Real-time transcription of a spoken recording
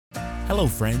Hello,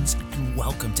 friends, and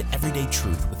welcome to Everyday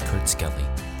Truth with Kurt Skelly.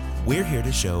 We're here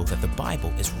to show that the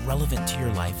Bible is relevant to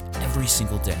your life every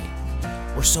single day.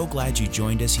 We're so glad you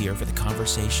joined us here for the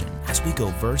conversation as we go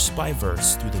verse by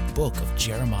verse through the book of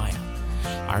Jeremiah.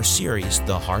 Our series,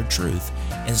 The Hard Truth,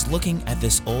 is looking at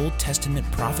this Old Testament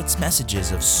prophet's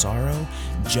messages of sorrow,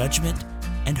 judgment,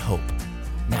 and hope.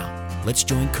 Now, let's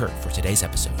join Kurt for today's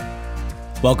episode.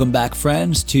 Welcome back,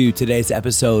 friends, to today's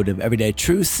episode of Everyday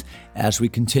Truth as we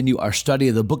continue our study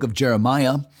of the book of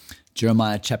Jeremiah,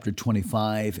 Jeremiah chapter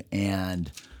 25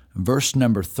 and verse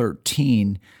number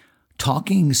 13,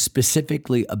 talking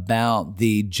specifically about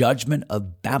the judgment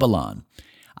of Babylon.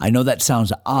 I know that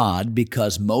sounds odd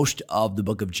because most of the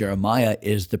book of Jeremiah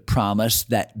is the promise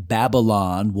that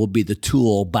Babylon will be the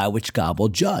tool by which God will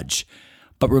judge.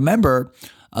 But remember,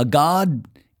 God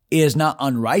is not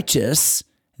unrighteous,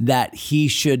 that he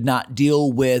should not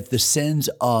deal with the sins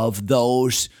of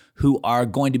those who are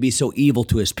going to be so evil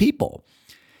to his people.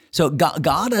 So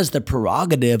God has the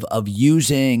prerogative of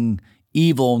using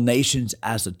evil nations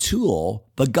as a tool,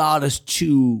 but God is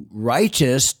too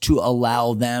righteous to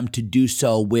allow them to do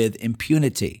so with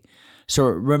impunity. So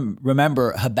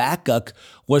remember, Habakkuk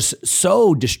was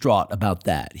so distraught about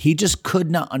that. He just could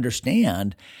not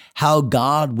understand how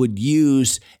God would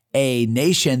use a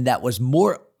nation that was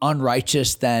more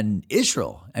unrighteous than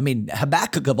Israel. I mean,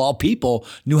 Habakkuk of all people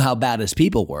knew how bad his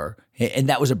people were, and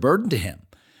that was a burden to him.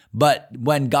 But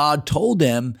when God told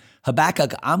him,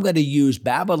 Habakkuk, I'm going to use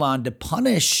Babylon to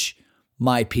punish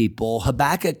my people,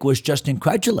 Habakkuk was just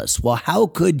incredulous. Well, how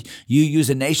could you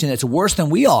use a nation that's worse than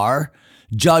we are,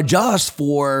 judge us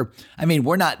for,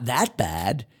 we're not that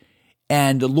bad,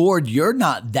 and Lord, you're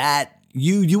not that,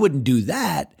 you wouldn't do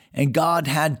that. And God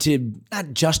had to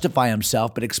not justify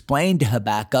himself, but explain to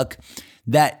Habakkuk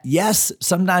that, yes,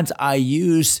 sometimes I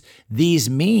use these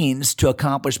means to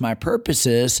accomplish my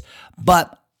purposes,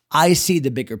 but I see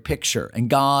the bigger picture. And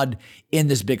God, in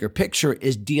this bigger picture,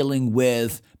 is dealing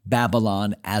with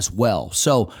Babylon as well.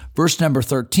 So verse number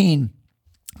 13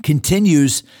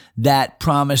 continues that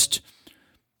promised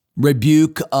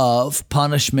rebuke of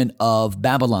punishment of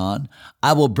Babylon.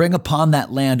 I will bring upon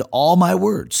that land all my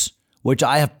words, which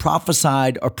I have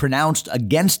prophesied or pronounced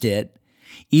against it,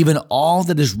 even all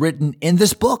that is written in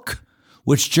this book,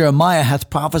 which Jeremiah hath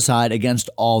prophesied against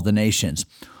all the nations.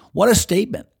 What a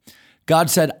statement. God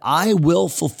said, I will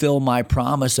fulfill my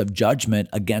promise of judgment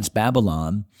against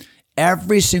Babylon,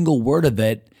 every single word of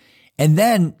it. And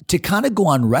then to kind of go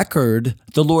on record,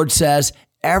 the Lord says,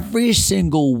 every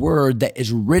single word that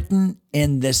is written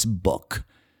in this book.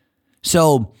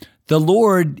 So the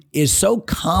Lord is so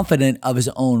confident of his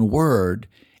own word,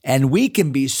 and we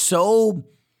can be so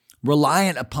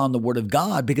reliant upon the word of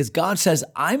God because God says,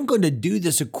 I'm going to do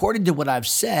this according to what I've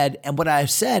said, and what I've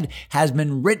said has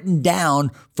been written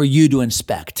down for you to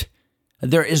inspect.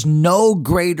 There is no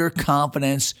greater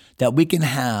confidence that we can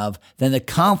have than the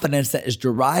confidence that is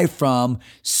derived from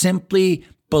simply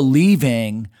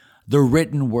believing the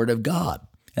written word of God.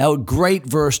 Now, a great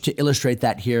verse to illustrate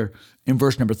that here in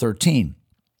verse number 13.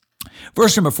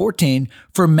 Verse number 14,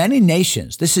 for many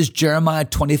nations, this is Jeremiah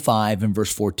 25 and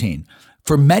verse 14,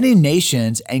 for many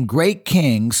nations and great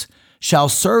kings shall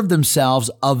serve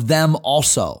themselves of them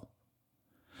also.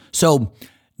 So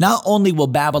not only will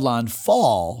Babylon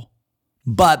fall,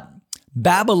 but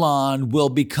Babylon will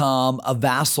become a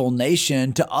vassal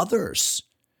nation to others.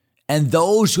 And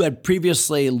those who had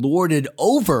previously lorded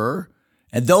over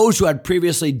and those who had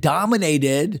previously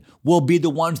dominated will be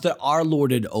the ones that are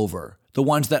lorded over, the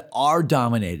ones that are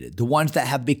dominated, the ones that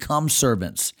have become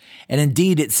servants. And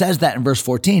indeed, it says that in verse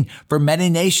 14, for many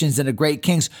nations and great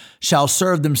kings shall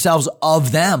serve themselves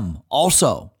of them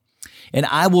also. And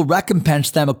I will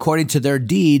recompense them according to their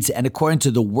deeds and according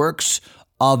to the works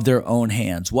of their own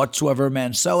hands. Whatsoever a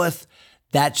man soweth,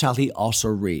 that shall he also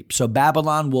reap. So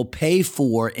Babylon will pay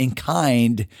for in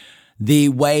kind the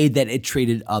way that it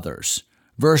treated others.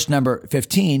 Verse number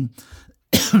 15,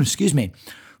 excuse me,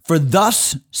 for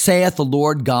thus saith the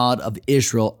Lord God of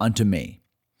Israel unto me.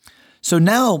 So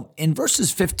now in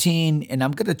verses 15, and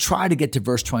I'm going to try to get to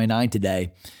verse 29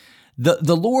 today,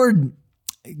 the Lord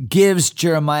gives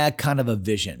Jeremiah kind of a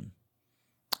vision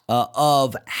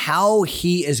of how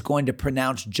he is going to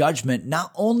pronounce judgment,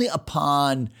 not only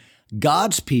upon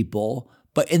God's people,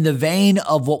 but in the vein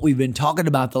of what we've been talking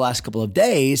about the last couple of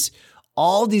days,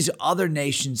 all these other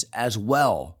nations as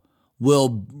well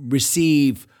will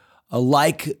receive a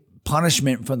like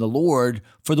punishment from the Lord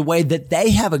for the way that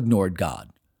they have ignored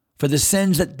God, for the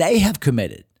sins that they have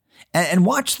committed. And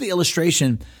watch the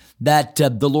illustration that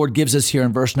the Lord gives us here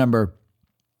in verse number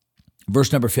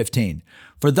 15.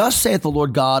 For thus saith the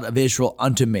Lord God of Israel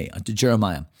unto me, unto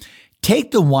Jeremiah,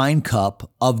 take the wine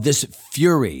cup of this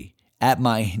fury at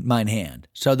mine hand.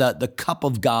 So the cup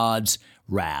of God's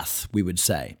wrath, we would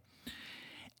say.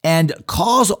 And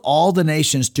cause all the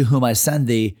nations to whom I send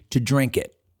thee to drink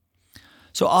it.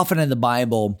 So often in the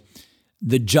Bible,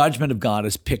 the judgment of God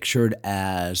is pictured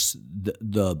as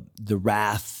the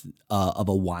wrath of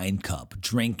a wine cup,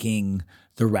 drinking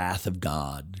the wrath of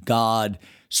God. God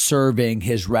serving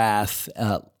his wrath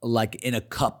like in a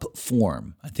cup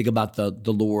form. I think about the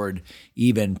Lord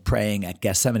even praying at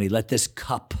Gethsemane, let this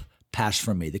cup pass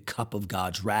from me, the cup of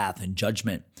God's wrath and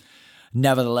judgment.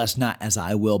 Nevertheless, not as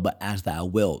I will, but as thou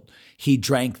wilt. He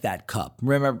drank that cup.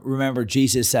 Remember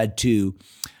Jesus said to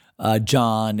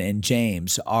John and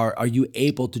James, are you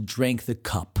able to drink the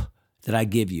cup that I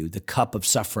give you, the cup of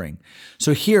suffering?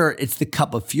 So here it's the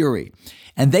cup of fury.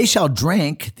 And they shall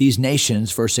drink, these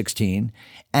nations, verse 16,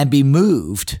 and be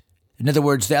moved. In other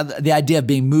words, the idea of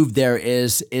being moved there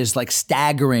is like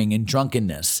staggering in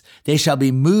drunkenness. They shall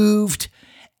be moved,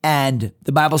 and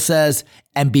the Bible says,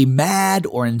 and be mad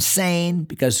or insane,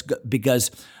 because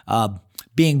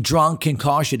being drunk can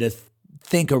cause you to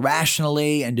think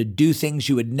irrationally and to do things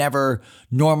you would never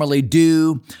normally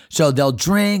do. So they'll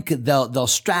drink, they'll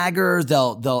stagger,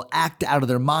 they'll act out of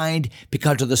their mind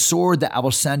because of the sword that I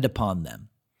will send upon them.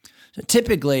 So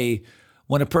typically,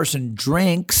 when a person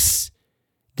drinks,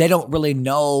 they don't really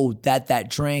know that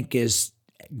drink is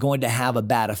going to have a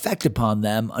bad effect upon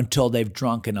them until they've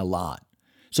drunken a lot.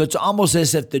 So it's almost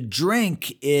as if the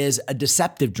drink is a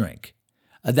deceptive drink.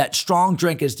 That strong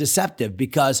drink is deceptive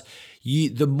because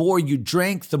the more you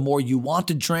drink, the more you want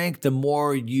to drink, the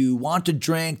more you want to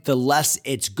drink, the less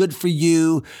it's good for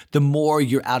you, the more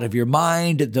you're out of your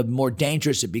mind, the more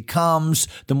dangerous it becomes,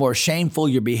 the more shameful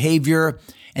your behavior.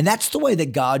 And that's the way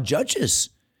that God judges.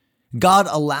 God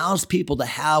allows people to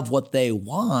have what they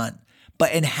want,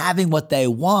 but in having what they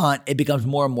want, it becomes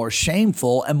more and more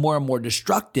shameful and more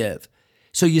destructive.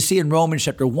 So you see in Romans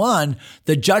chapter 1,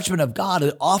 the judgment of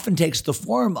God often takes the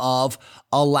form of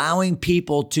allowing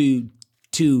people to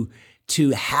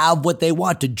have what they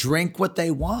want, to drink what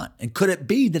they want. And could it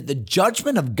be that the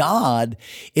judgment of God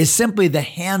is simply the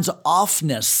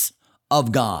hands-offness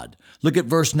of God? Look at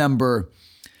verse number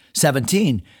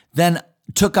 17. Then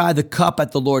took I the cup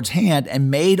at the Lord's hand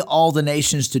and made all the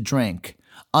nations to drink,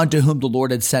 unto whom the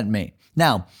Lord had sent me.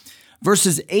 Now,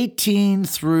 verses 18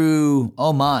 through,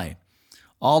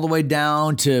 all the way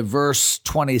down to verse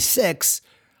 26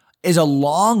 is a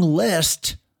long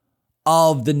list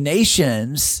of the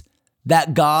nations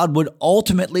that God would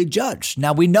ultimately judge.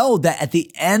 Now we know that at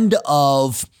the end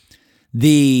of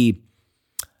the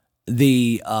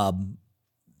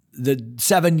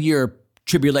 7-year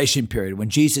tribulation period, when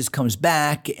Jesus comes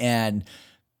back and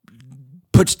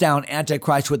puts down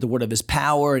Antichrist with the word of his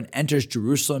power and enters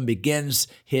Jerusalem, begins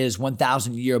his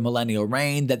 1,000-year millennial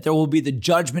reign, that there will be the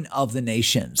judgment of the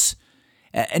nations.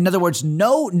 In other words,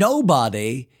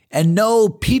 nobody and no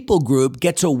people group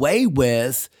gets away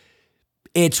with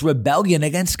its rebellion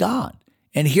against God.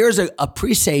 And here's a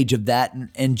presage of that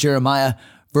in Jeremiah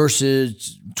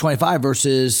verses 25,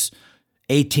 verses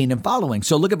 18 and following.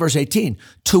 So look at verse 18.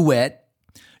 To wit,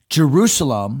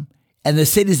 Jerusalem and the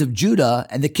cities of Judah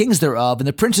and the kings thereof and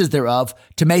the princes thereof,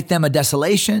 to make them a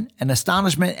desolation, an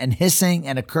astonishment, and hissing,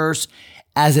 and a curse,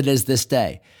 as it is this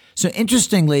day. So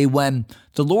interestingly, when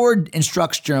the Lord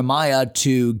instructs Jeremiah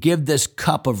to give this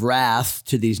cup of wrath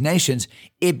to these nations,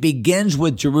 it begins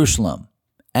with Jerusalem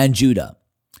and Judah.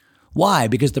 Why?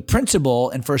 Because the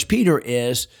principle in 1 Peter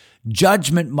is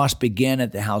judgment must begin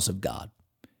at the house of God.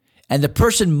 And the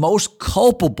person most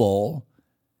culpable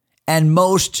and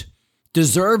most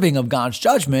deserving of God's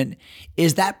judgment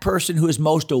is that person who is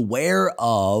most aware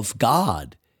of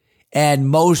God and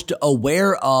most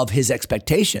aware of his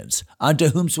expectations. Unto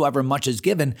whomsoever much is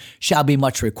given shall be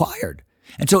much required.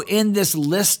 And so in this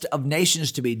list of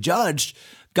nations to be judged,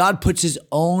 God puts his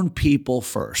own people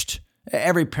first.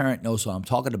 Every parent knows what I'm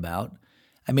talking about.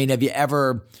 I mean, have you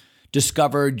ever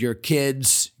discovered your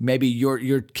kids, maybe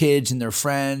your kids and their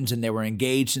friends, and they were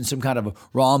engaged in some kind of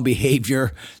wrong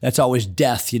behavior? That's always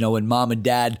death, when mom and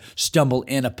dad stumble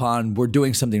in upon we're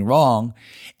doing something wrong.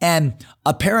 And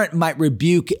a parent might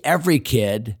rebuke every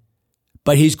kid,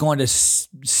 but he's going to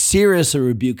seriously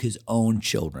rebuke his own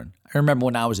children. I remember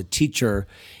when I was a teacher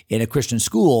in a Christian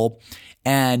school,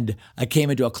 and I came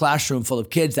into a classroom full of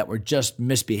kids that were just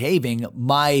misbehaving.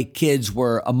 My kids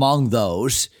were among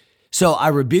those. So I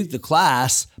rebuked the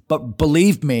class, but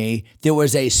believe me, there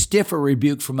was a stiffer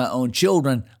rebuke from my own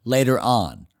children later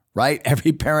on, right?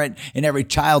 Every parent and every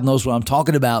child knows what I'm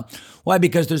talking about. Why?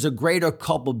 Because there's a greater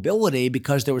culpability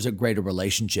because there was a greater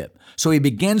relationship. So he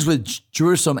begins with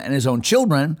Jerusalem and his own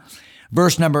children.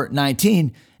 Verse number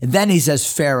 19, and then he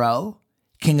says, Pharaoh,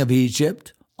 king of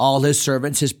Egypt, all his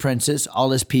servants, his princes,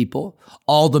 all his people,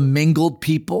 all the mingled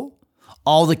people,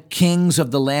 all the kings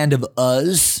of the land of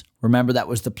Uz. Remember, that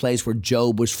was the place where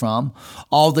Job was from.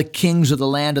 All the kings of the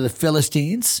land of the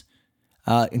Philistines,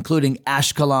 including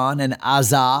Ashkelon and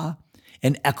Azah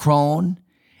and Ekron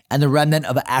and the remnant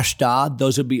of Ashdod.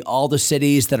 Those would be all the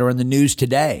cities that are in the news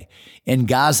today. In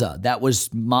Gaza, that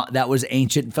was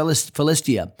ancient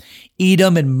Philistia.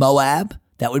 Edom and Moab,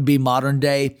 that would be modern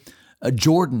day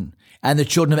Jordan. And the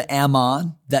children of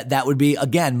Ammon, that would be,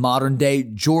 again, modern day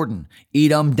Jordan.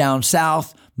 Edom down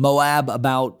south, Moab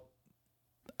about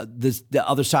the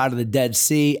other side of the Dead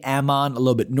Sea, Ammon a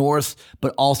little bit north,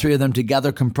 but all three of them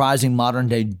together comprising modern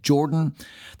day Jordan.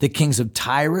 The kings of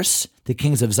Tyrus, the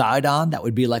kings of Zidon, that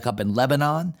would be like up in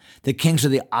Lebanon. The kings of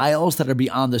the isles that are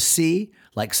beyond the sea,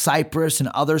 like Cyprus and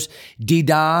others,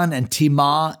 Dedan and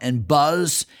Timah and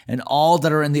Buz, and all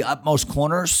that are in the utmost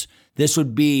corners. This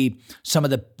would be some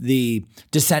of the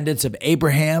descendants of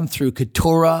Abraham through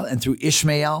Keturah and through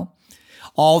Ishmael.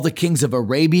 All the kings of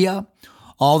Arabia,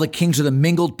 all the kings of the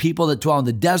mingled people that dwell in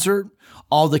the desert,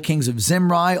 all the kings of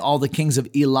Zimri, all the kings of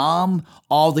Elam,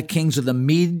 all the kings of the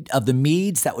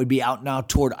Medes, that would be out now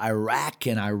toward Iraq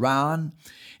and Iran,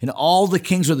 and all the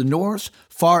kings of the north,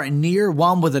 far and near,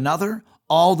 one with another,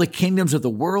 all the kingdoms of the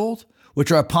world,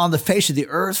 which are upon the face of the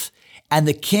earth, and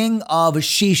the king of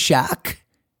Shishak.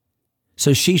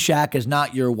 So Shishak is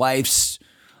not your wife's,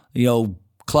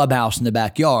 clubhouse in the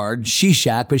backyard,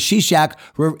 Shishak, but Shishak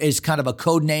is kind of a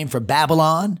code name for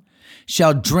Babylon,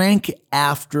 shall drink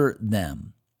after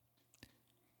them.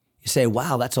 You say,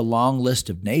 wow, that's a long list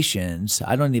of nations.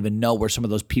 I don't even know where some of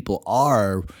those people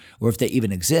are or if they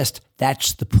even exist.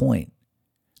 That's the point.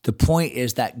 The point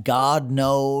is that God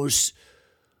knows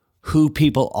who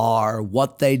people are,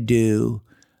 what they do.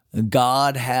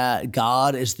 God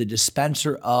is the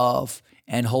dispenser of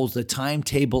and holds the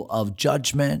timetable of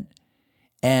judgment.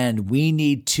 And we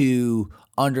need to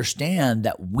understand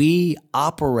that we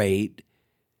operate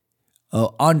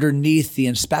underneath the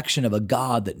inspection of a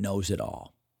God that knows it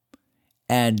all.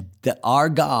 And that our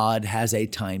God has a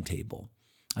timetable.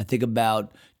 I think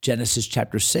about Genesis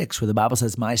chapter 6, where the Bible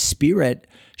says, my spirit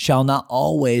shall not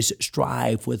always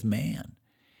strive with man.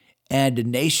 And the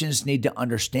nations need to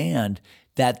understand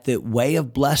that the way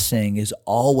of blessing is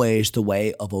always the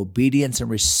way of obedience and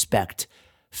respect,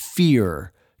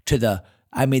 fear to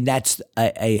that's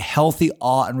a healthy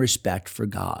awe and respect for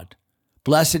God.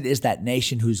 Blessed is that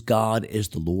nation whose God is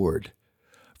the Lord.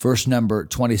 Verse number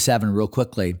 27, real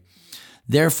quickly.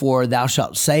 Therefore thou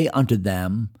shalt say unto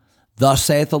them, thus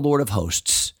saith the Lord of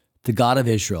hosts, the God of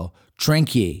Israel,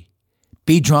 drink ye,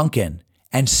 be drunken,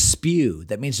 and spew,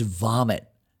 that means vomit,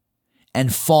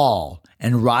 and fall,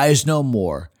 and rise no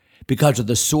more, because of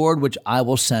the sword which I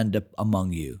will send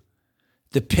among you.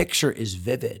 The picture is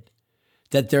vivid,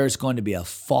 that there's going to be a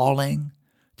falling,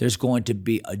 there's going to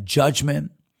be a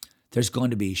judgment, there's going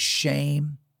to be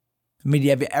shame. Have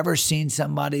you ever seen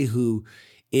somebody who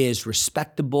is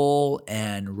respectable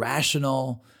and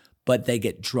rational, but they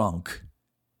get drunk,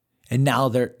 and now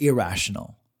they're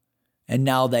irrational, and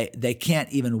now they can't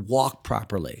even walk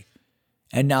properly,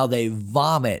 and now they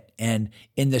vomit, and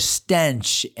in the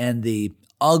stench and the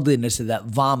ugliness of that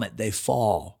vomit, they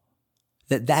fall.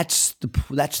 That's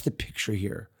the picture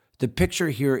here. The picture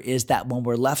here is that when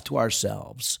we're left to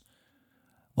ourselves,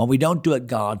 when we don't do it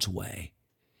God's way,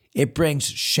 it brings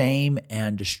shame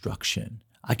and destruction.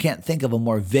 I can't think of a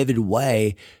more vivid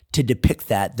way to depict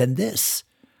that than this.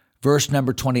 Verse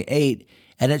number 28,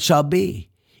 and it shall be,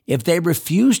 if they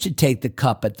refuse to take the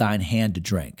cup at thine hand to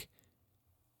drink.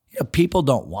 People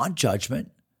don't want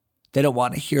judgment. They don't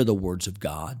want to hear the words of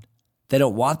God. They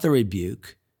don't want the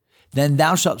rebuke. Then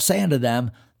thou shalt say unto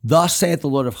them, thus saith the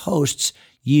Lord of hosts,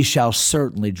 ye shall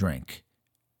certainly drink.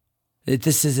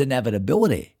 This is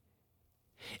inevitability.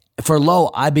 For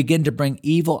lo, I begin to bring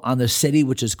evil on the city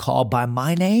which is called by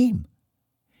my name.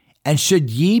 And should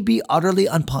ye be utterly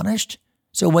unpunished?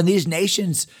 So when these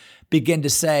nations begin to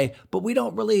say, but we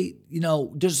don't really,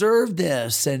 deserve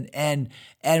this, and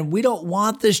we don't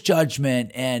want this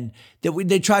judgment, and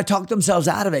they try to talk themselves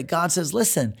out of it, God says,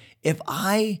 listen, if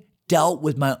I dealt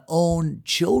with my own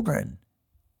children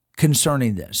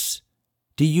concerning this,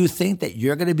 do you think that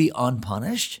you're going to be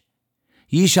unpunished?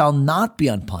 Ye shall not be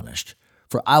unpunished,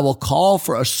 for I will call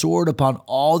for a sword upon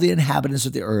all the inhabitants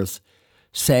of the earth,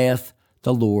 saith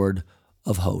the Lord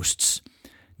of hosts.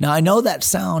 Now, I know that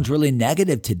sounds really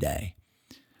negative today,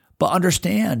 but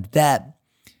understand that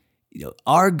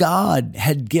our God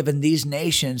had given these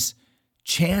nations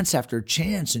chance after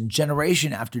chance and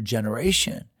generation after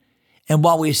generation. And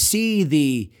while we see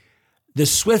the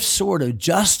swift sword of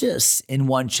justice in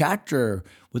one chapter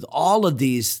with all of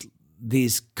these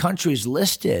countries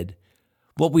listed,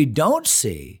 what we don't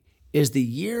see is the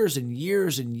years and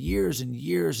years and years and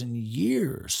years and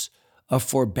years of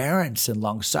forbearance and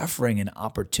long-suffering and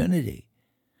opportunity.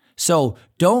 So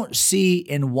don't see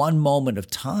in one moment of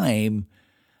time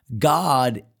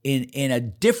God in a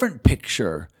different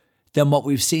picture than what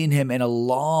we've seen him in a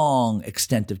long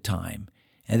extent of time.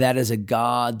 And that is a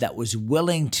God that was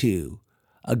willing to,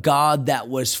 a God that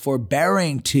was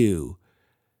forbearing to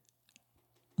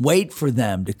wait for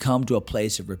them to come to a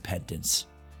place of repentance,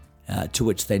 to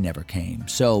which they never came.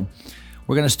 So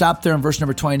we're going to stop there in verse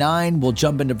number 29. We'll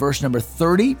jump into verse number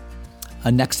 30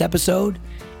 next episode.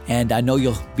 And I know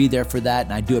you'll be there for that,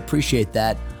 and I do appreciate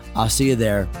that. I'll see you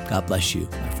there. God bless you,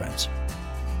 my friends.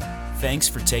 Thanks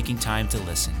for taking time to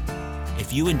listen.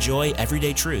 If you enjoy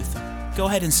Everyday Truth, go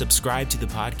ahead and subscribe to the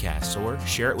podcast or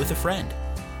share it with a friend.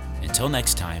 Until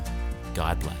next time,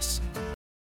 God bless.